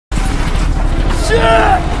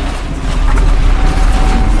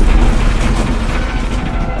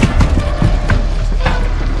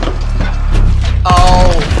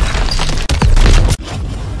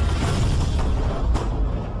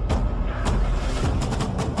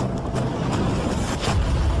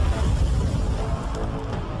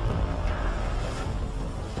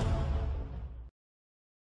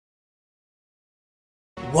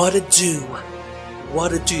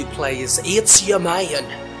What a do players, it's your man,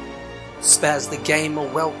 Spaz the Gamer.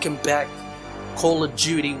 Welcome back, Call of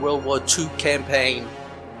Duty World War II campaign,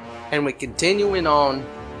 and we're continuing on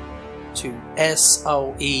to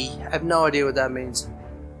S.O.E. I have no idea what that means,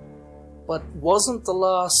 but wasn't the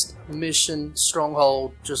last mission,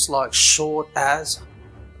 Stronghold, just like short as?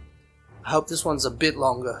 I hope this one's a bit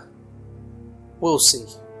longer. We'll see.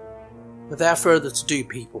 Without further ado,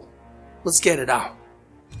 people, let's get it on.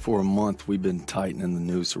 For a month, we've been tightening the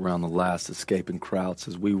noose around the last escaping Krauts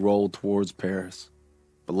as we roll towards Paris.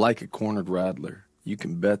 But like a cornered rattler, you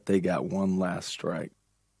can bet they got one last strike.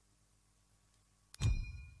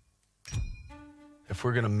 If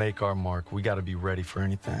we're gonna make our mark, we gotta be ready for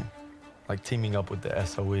anything. Like teaming up with the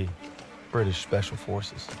S.O.E, British Special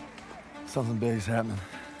Forces. Something big's happening.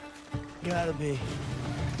 Gotta be.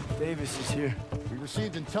 Davis is here. We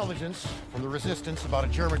received intelligence from the resistance about a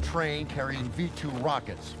German train carrying V-2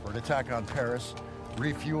 rockets for an attack on Paris,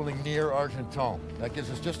 refueling near Argenton. That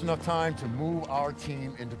gives us just enough time to move our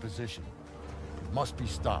team into position. It must be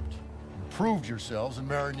stopped. You proved yourselves in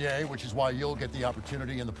Marigny, which is why you'll get the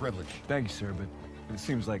opportunity and the privilege. Thank you, sir, but it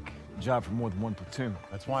seems like a job for more than one platoon.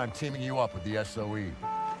 That's why I'm teaming you up with the S.O.E.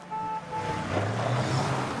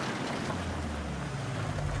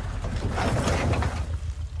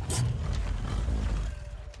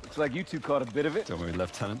 Looks like you two caught a bit of it. Don't worry,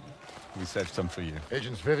 Lieutenant. We saved some for you.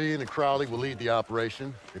 Agents Vivian and Crowley will lead the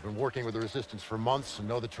operation. They've been working with the resistance for months and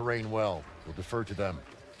know the terrain well. We'll defer to them.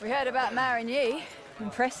 We heard about Marigny.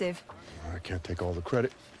 Impressive. I can't take all the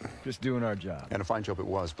credit. Just doing our job. And a fine job it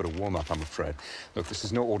was, but a warm-up, I'm afraid. Look, this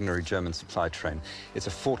is no ordinary German supply train. It's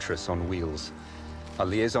a fortress on wheels. Our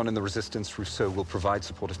liaison in the resistance, Rousseau, will provide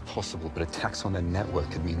support if possible, but attacks on their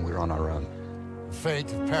network could mean we're on our own. The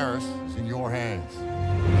fate of Paris is in your hands.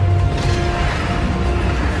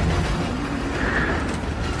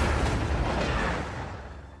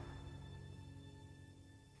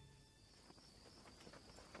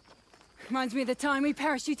 Reminds me of the time we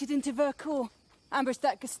parachuted into Vercors. Ambushed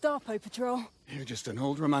that Gestapo patrol. You're just an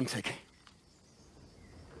old romantic.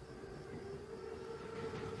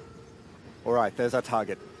 All right, there's our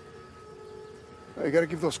target. Well, you gotta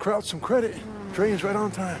give those Krauts some credit. Train's right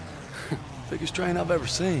on time. Biggest train I've ever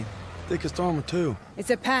seen. Thickest armor, too. It's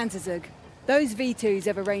a Panzerzug. Those V2s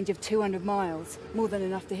have a range of 200 miles. More than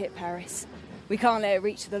enough to hit Paris. We can't let it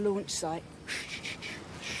reach the launch site.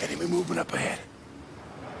 Enemy movement up ahead.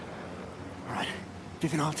 All right,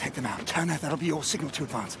 Vivian, I'll take them out. Turner, that'll be your signal to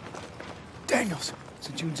advance. Daniels,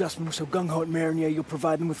 since you and Zussman were so gung-ho at Marigny, you'll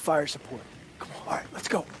provide them with fire support. Come on, all right, let's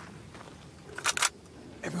go.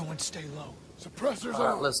 Everyone stay low. Suppressors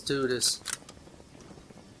Alright, out. let's do this.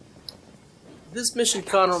 This mission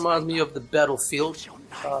kind of reminds me of the Battlefield,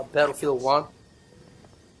 Battlefield 1.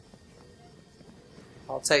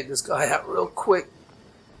 I'll take this guy out real quick.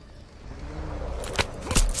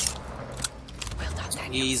 Well done,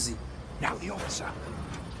 Daniels. Easy. Now the officer.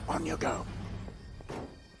 On you go.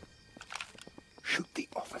 Shoot the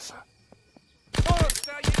officer.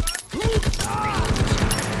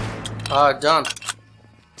 Done.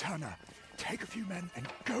 Turner, take a few men and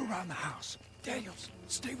go around the house. Daniels,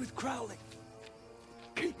 stay with Crowley.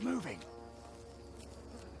 Keep moving.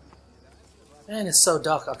 Man, it's so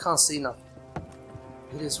dark, I can't see nothing.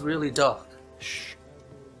 It is really dark. Shh.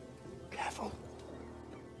 Careful.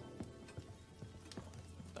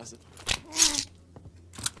 That's it.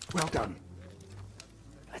 Well done.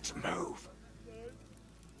 Let's move.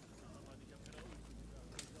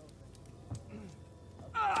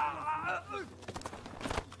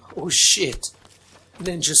 Oh shit.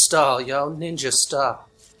 Ninja style, yo. Ninja style.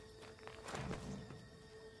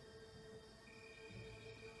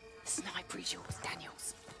 Sniper is yours,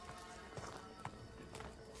 Daniels.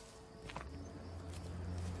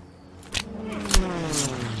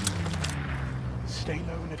 Stay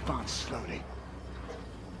low and advance slowly.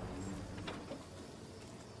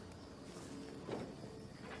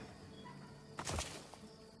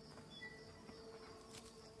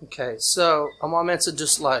 Okay, so am I meant to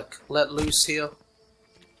just like let loose here?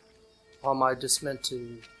 Or am I just meant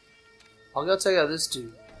to... I'll go take out this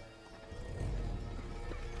dude.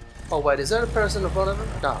 Oh wait, is there a person in front of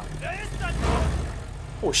him? Nah.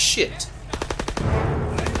 Oh shit.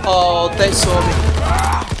 Oh, they saw me.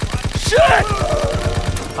 Shit!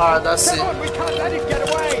 Alright, that's it. Come on, we can't let it get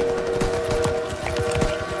away!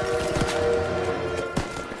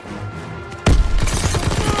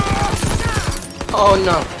 Oh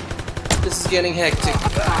no. This is getting hectic.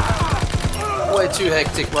 Way too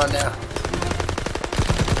hectic right now.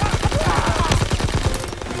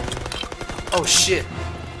 Oh shit.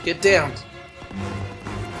 Get down.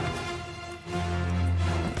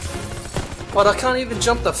 What, I can't even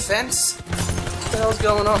jump the fence? What the hell's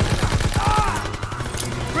going on?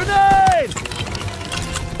 Grenade!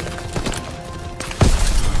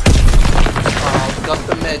 Oh, got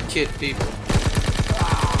the med kit, people.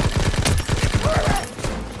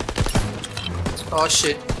 Oh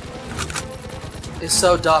shit. It's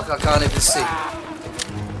so dark I can't even see.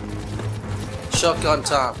 Shotgun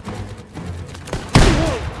time.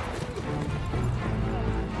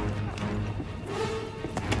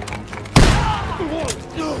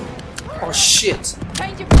 Oh shit.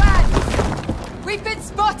 Change of plan! We've been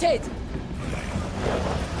spotted!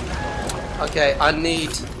 Okay, I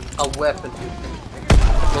need a weapon.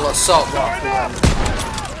 Well, assault rifle.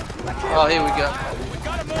 Oh, here we go.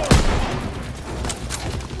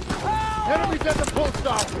 Enemies at the post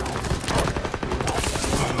office.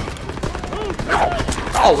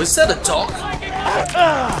 Oh, is that a dog?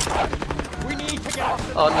 We need to get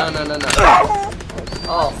off. Oh, no.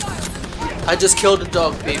 Oh. I just killed a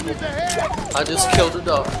dog, people. I just killed a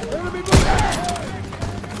dog.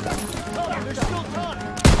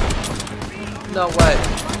 No way.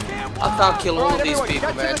 I can't kill all of these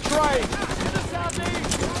people, man.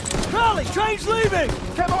 Charlie, train's leaving!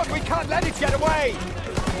 Come on, we can't let it get away!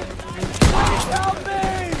 Help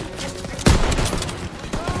me!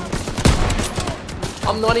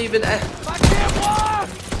 I'm not even I can't walk!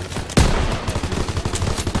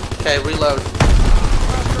 Okay, reload.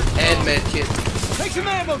 And medkit. Take some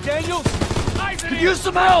ammo, Daniel! Could use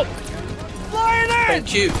some help! Flying in!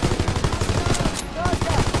 Thank you.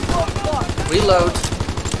 Reload.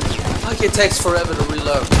 Like it takes forever to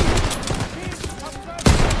reload.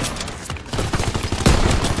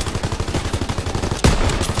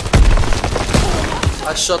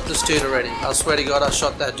 I shot this dude already. I swear to God, I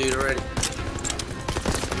shot that dude already.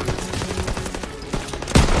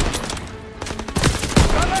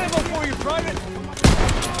 Got ammo for you, Private!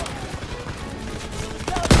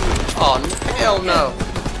 Oh, hell no.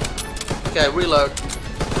 Okay, reload.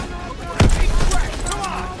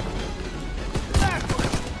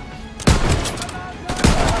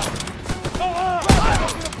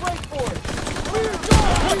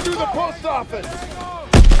 To the post office.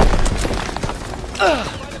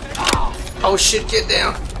 Oh shit, get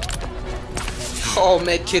down. Oh,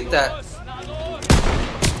 medkit that.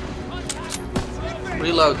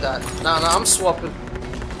 Reload that. No, I'm swapping.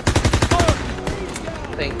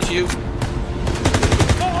 Thank you.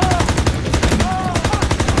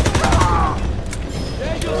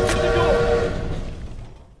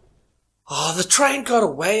 Oh, the train got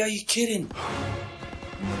away. Are you kidding?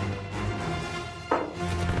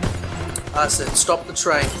 I said, stop the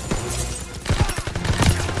train.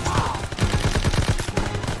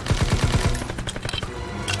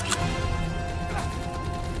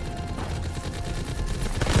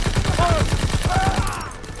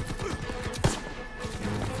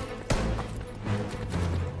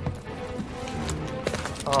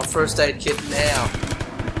 Oh, first aid kit now.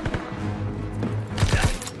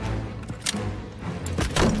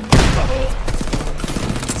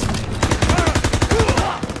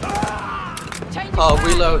 Oh,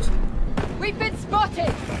 reload. We've been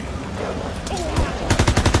spotted!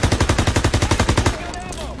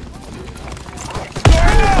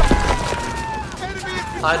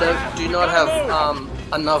 I do not have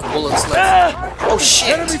enough bullets left. Oh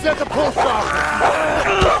shit! Enemies at the post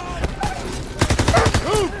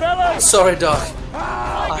office. Sorry, Doc.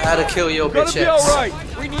 I had to kill your bitch Be ass. alright!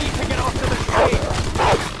 We need to get off to the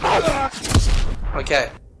train!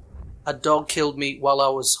 Okay. A dog killed me while I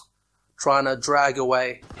was trying to drag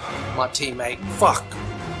away my teammate. Fuck.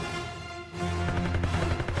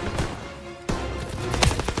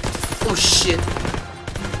 Oh shit.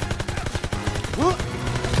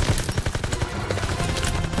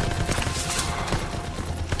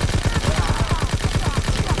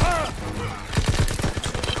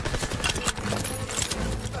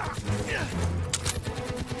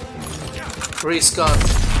 Grease gun.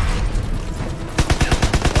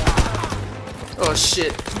 Oh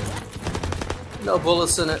shit. No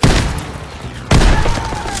bullets in it.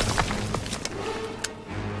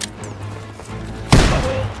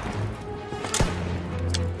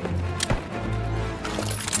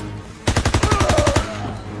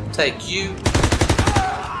 Take you.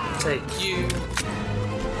 Take you.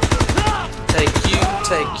 Take you.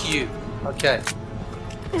 take you. Okay.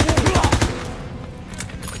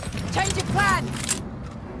 Change of plan!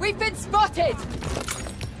 We've been spotted!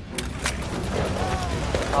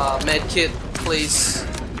 Med kit, please.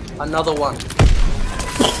 Another one.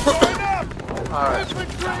 Alright.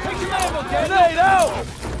 Grenade out!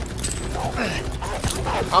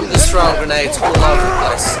 I'm just throwing grenades all over the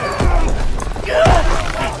place.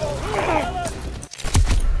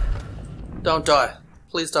 Don't die.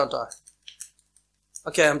 Please don't die.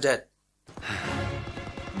 Okay, I'm dead.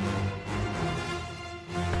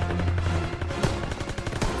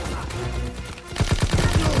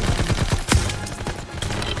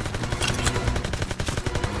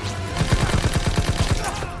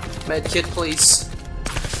 Med kit, please.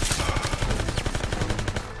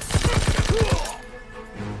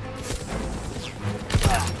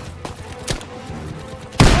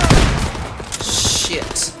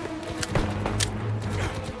 Shit.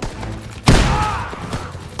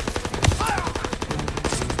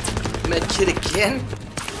 Med kit again?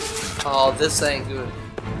 Oh, this ain't good.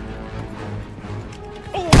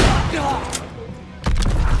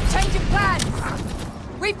 Change of plans!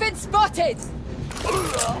 We've been spotted!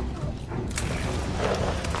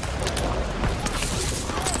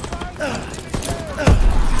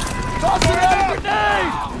 Toss it out!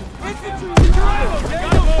 Grenade!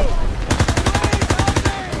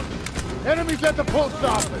 Enemies at the post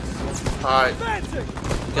office! Alright.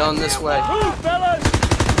 Going this way. Move, fellas!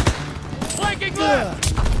 Flanking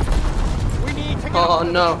left! We need to get Oh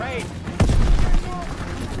no. Move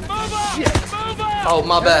up! Move up! Oh,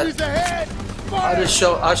 my bad. Enemies ahead! I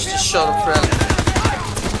just shot a friend.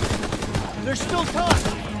 There's still time!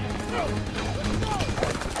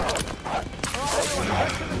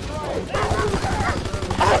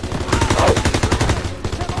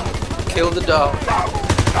 Kill the dog.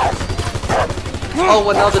 Oh,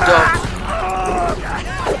 another dog.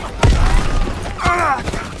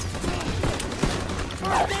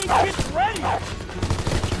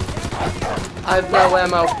 I have no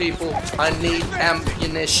ammo, people. I need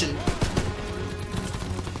ammunition.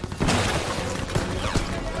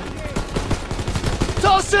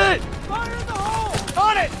 Toss it! Fire in the hole!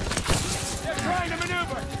 On it! They're trying to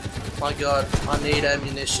maneuver! My god, I need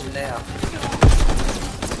ammunition now.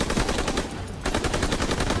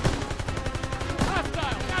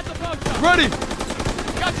 Hostile! Got the post up! Ready!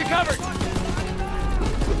 Got you covered!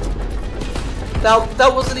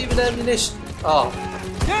 That wasn't even ammunition. Oh,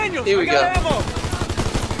 Daniels, here we go. Ammo.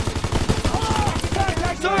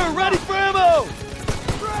 Sir, ready for ammo!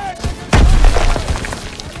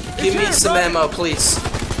 Give me some ammo, please.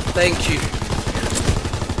 Thank you.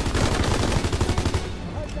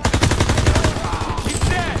 He's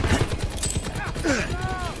dead!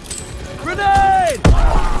 Grenade!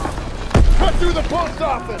 Cut through the post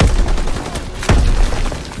office!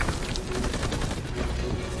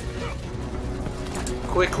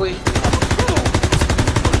 Quickly.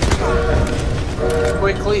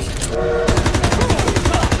 Quickly.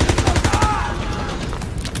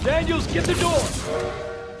 Daniels, get the door!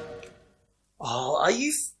 Oh, are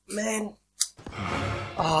you... man.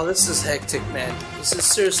 Oh, this is hectic, man. This is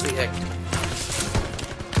seriously hectic.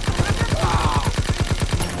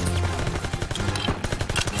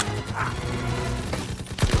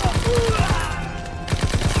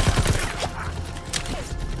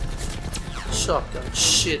 Shotgun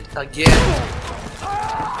shit again.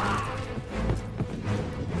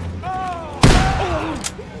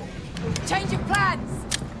 Change of plans!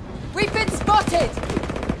 We've been spotted!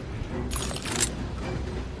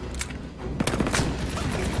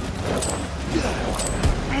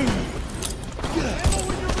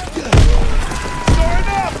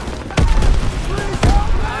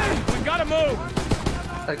 We gotta move!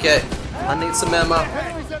 Okay, I need some ammo.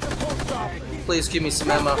 Please give me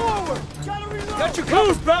some ammo. Got you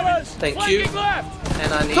covered, fellas! Thank you. Flanking left!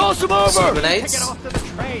 And I need Toss 'em over! some grenades. Get off to the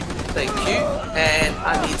train! Thank you. And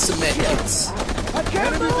I need some medkits.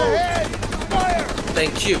 Enemies ahead! Fire!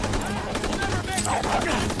 Thank you.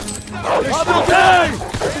 Double time!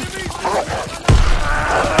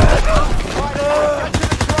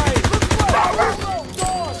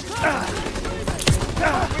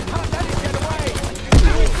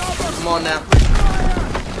 Come on now.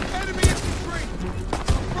 Enemy infantry!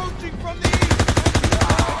 Approaching from the east!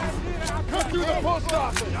 Cut through the post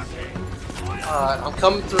office! Alright, I'm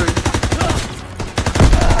coming through.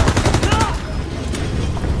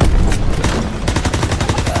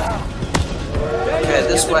 Okay,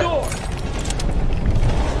 this way.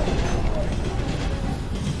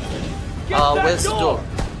 Where's the door?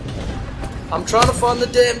 I'm trying to find the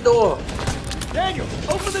damn door. Daniel,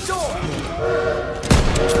 open the door!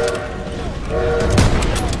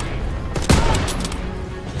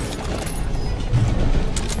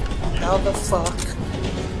 fuck?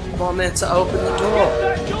 Am I meant to open the door?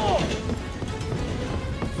 That door!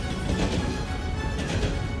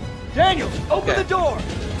 Daniels, open Okay. the door!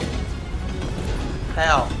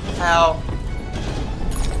 How? How?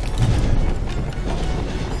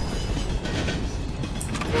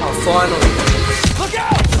 Oh, finally. Look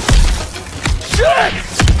out! Shit!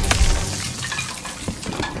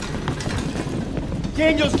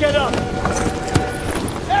 Daniels, get up!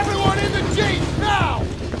 Everyone in the Jeep, now!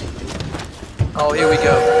 Oh, here we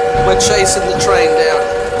go. We're chasing the train down.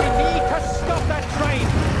 We need to stop that train!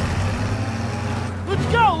 Let's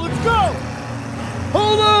go, let's go!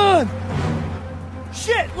 Hold on!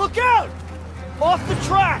 Shit, look out! Off the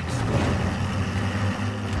tracks!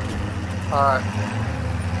 Alright.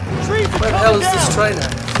 Trees are Where the coming hell is down. this train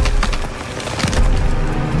at?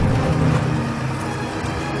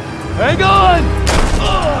 Hang on!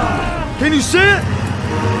 Can you see it?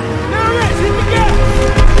 There it is! Hit the gas!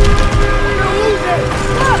 We're gonna lose it!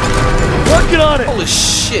 Working on it! Holy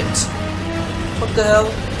shit. What the hell?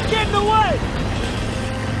 Get in the way!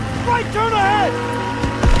 Right turn ahead!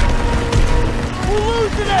 We're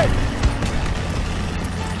losing it!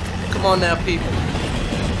 Come on now, people.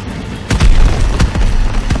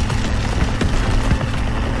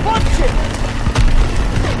 Punch it!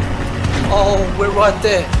 Oh, we're right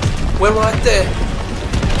there. We're right there.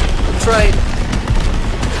 The train.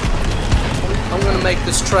 I'm gonna make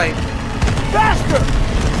this train. Faster!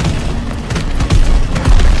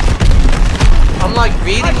 I'm like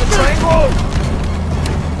beating the train.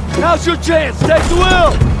 Now's your chance! Take the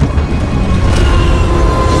wheel!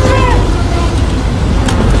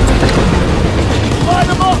 Line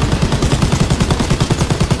them up!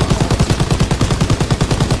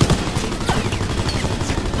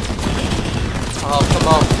 Oh, come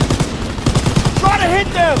on. Try to hit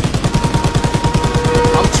them!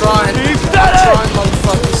 I'm trying. Keep I'm steady! trying,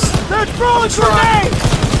 motherfuckers. They're throwing trying. grenades!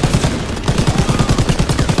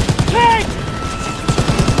 Tank!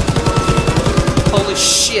 Holy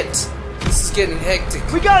shit. This is getting hectic.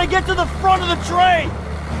 We gotta get to the front of the train!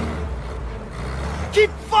 Keep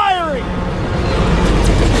firing!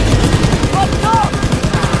 Up top!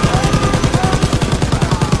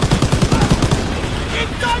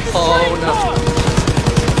 Inside the Oh, train no. car!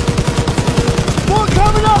 More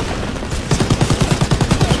coming up!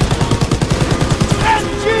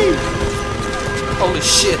 SG! Holy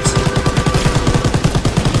shit.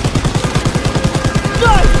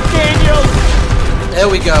 Nice, Daniel! There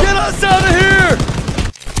we go. Get us out of here!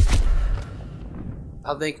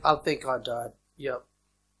 I think I died. Yep.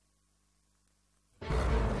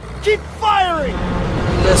 Keep firing!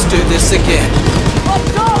 Let's do this again. Up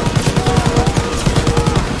top!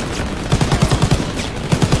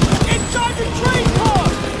 Inside the train car!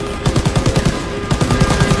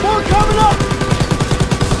 More coming up!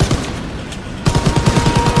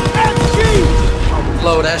 SG!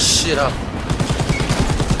 Blow that shit up.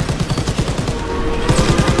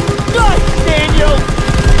 Nice, Daniel!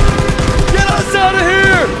 Get us out of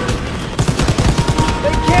here!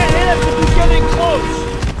 They can't hit us if we get in close!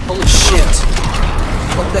 Holy shit.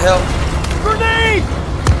 What the hell? Grenade!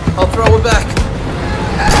 I'll throw it back.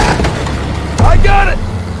 I got it!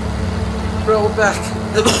 Throw it back.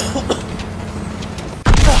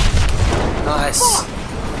 Nice.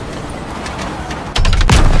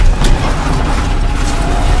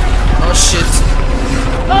 Oh shit.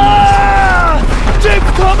 Ah!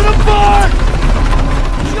 Jeep's coming apart!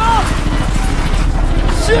 Jump!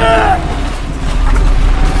 Shit!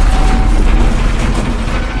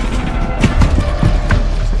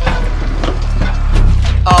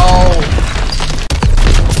 Oh.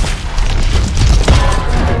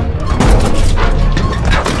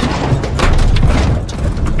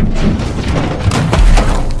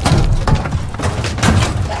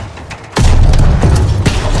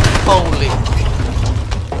 Holy.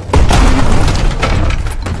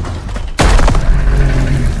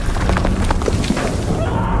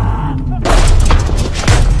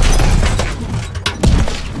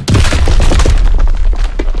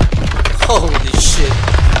 Holy shit.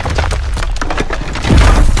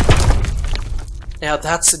 Now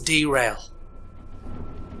that's a derail.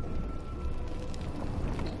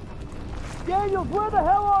 Daniels, where the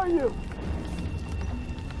hell are you?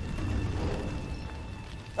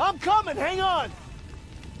 I'm coming, hang on!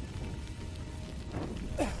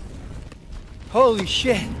 Holy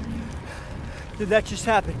shit. Did that just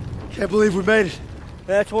happen? Can't believe we made it.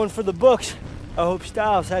 That's one for the books. I hope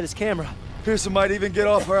Styles had his camera. Pearson might even get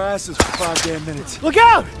off our asses for 5 damn minutes. Look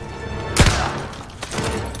out!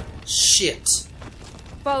 Shit.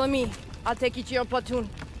 Follow me. I'll take you to your platoon.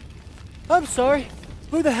 I'm sorry.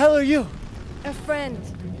 Who the hell are you? A friend.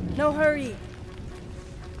 No hurry.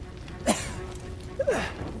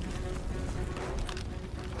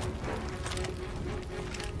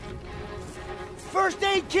 First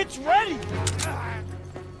aid kit's ready!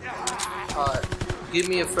 Give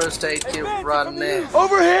me a first aid kit right now.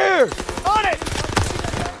 Over here! On it!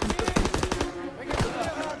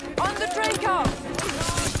 On the train car!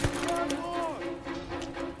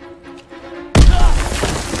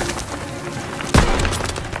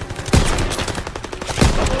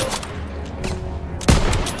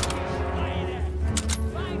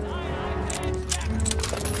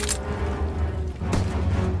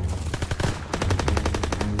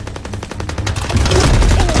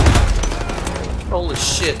 Holy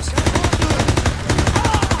shit.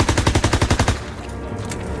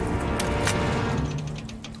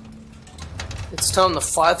 It's time to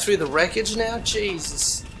fight through the wreckage now?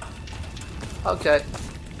 Jesus. Okay.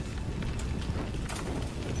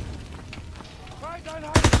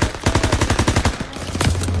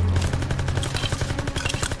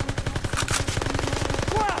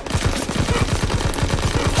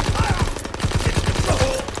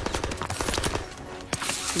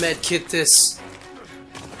 Medkit this.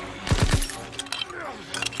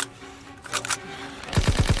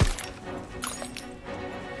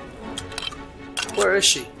 Where is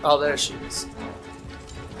she? Oh, there she is.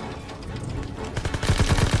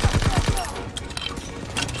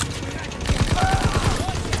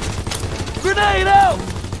 Grenade out!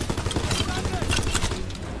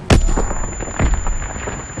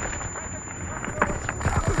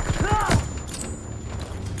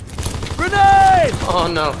 Grenade! Oh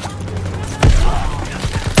no.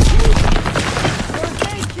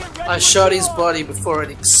 I shot his body before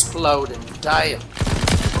it exploded. Damn.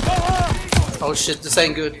 Oh shit, this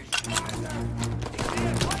ain't good.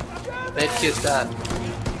 Medkit that.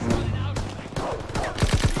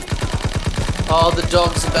 Oh, the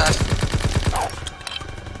dogs are back.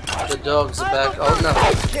 The dogs are back. Oh no.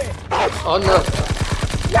 Oh no.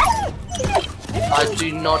 I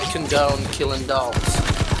do not condone killing dogs.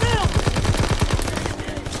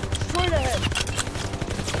 Straight ahead!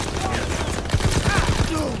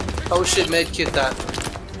 Oh shit, medkit that.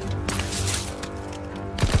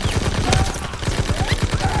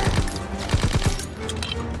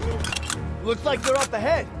 Looks like they're up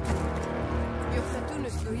ahead.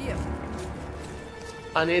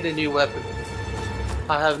 I need a new weapon.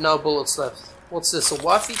 I have no bullets left. What's this, a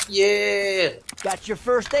waffy? Yeah! Got your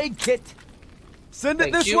first aid kit. Send it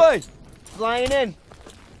Thank this you. way. Flying in.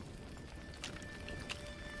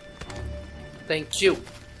 Thank you.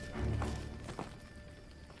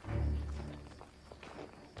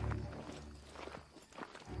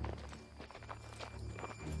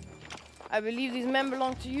 I believe these men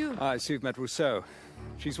belong to you. I see you've met Rousseau.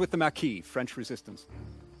 She's with the Maquis, French resistance.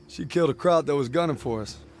 She killed a crowd that was gunning for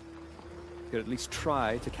us. You could at least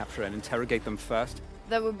try to capture and interrogate them first.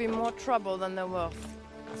 There would be more trouble than there was.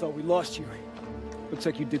 I thought we lost you. Looks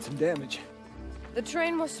like you did some damage. The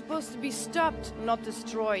train was supposed to be stopped, not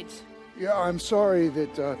destroyed. Yeah, I'm sorry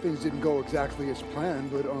that things didn't go exactly as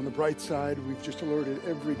planned, but on the bright side, we've just alerted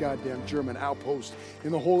every goddamn German outpost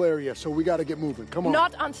in the whole area, so we gotta get moving. Come on.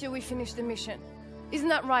 Not until we finish the mission. Isn't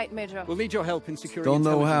that right, Major? We'll need your help in securing Don't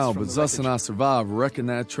know how, intelligence but from the Zus and I survived wrecking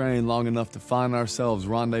that train long enough to find ourselves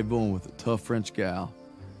rendezvousing with a tough French gal.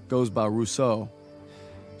 Goes by Rousseau.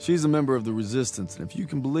 She's a member of the Resistance, and if you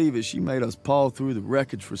can believe it, she made us paw through the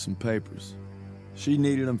wreckage for some papers. She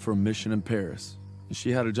needed them for a mission in Paris, and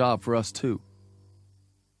she had a job for us too.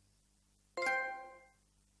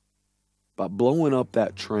 By blowing up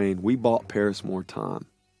that train, we bought Paris more time.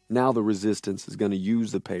 Now the Resistance is going to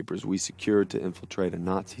use the papers we secured to infiltrate a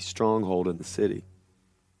Nazi stronghold in the city.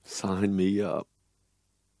 Sign me up.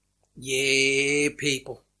 Yeah,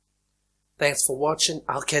 people. Thanks for watching.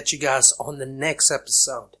 I'll catch you guys on the next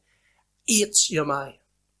episode. It's your man.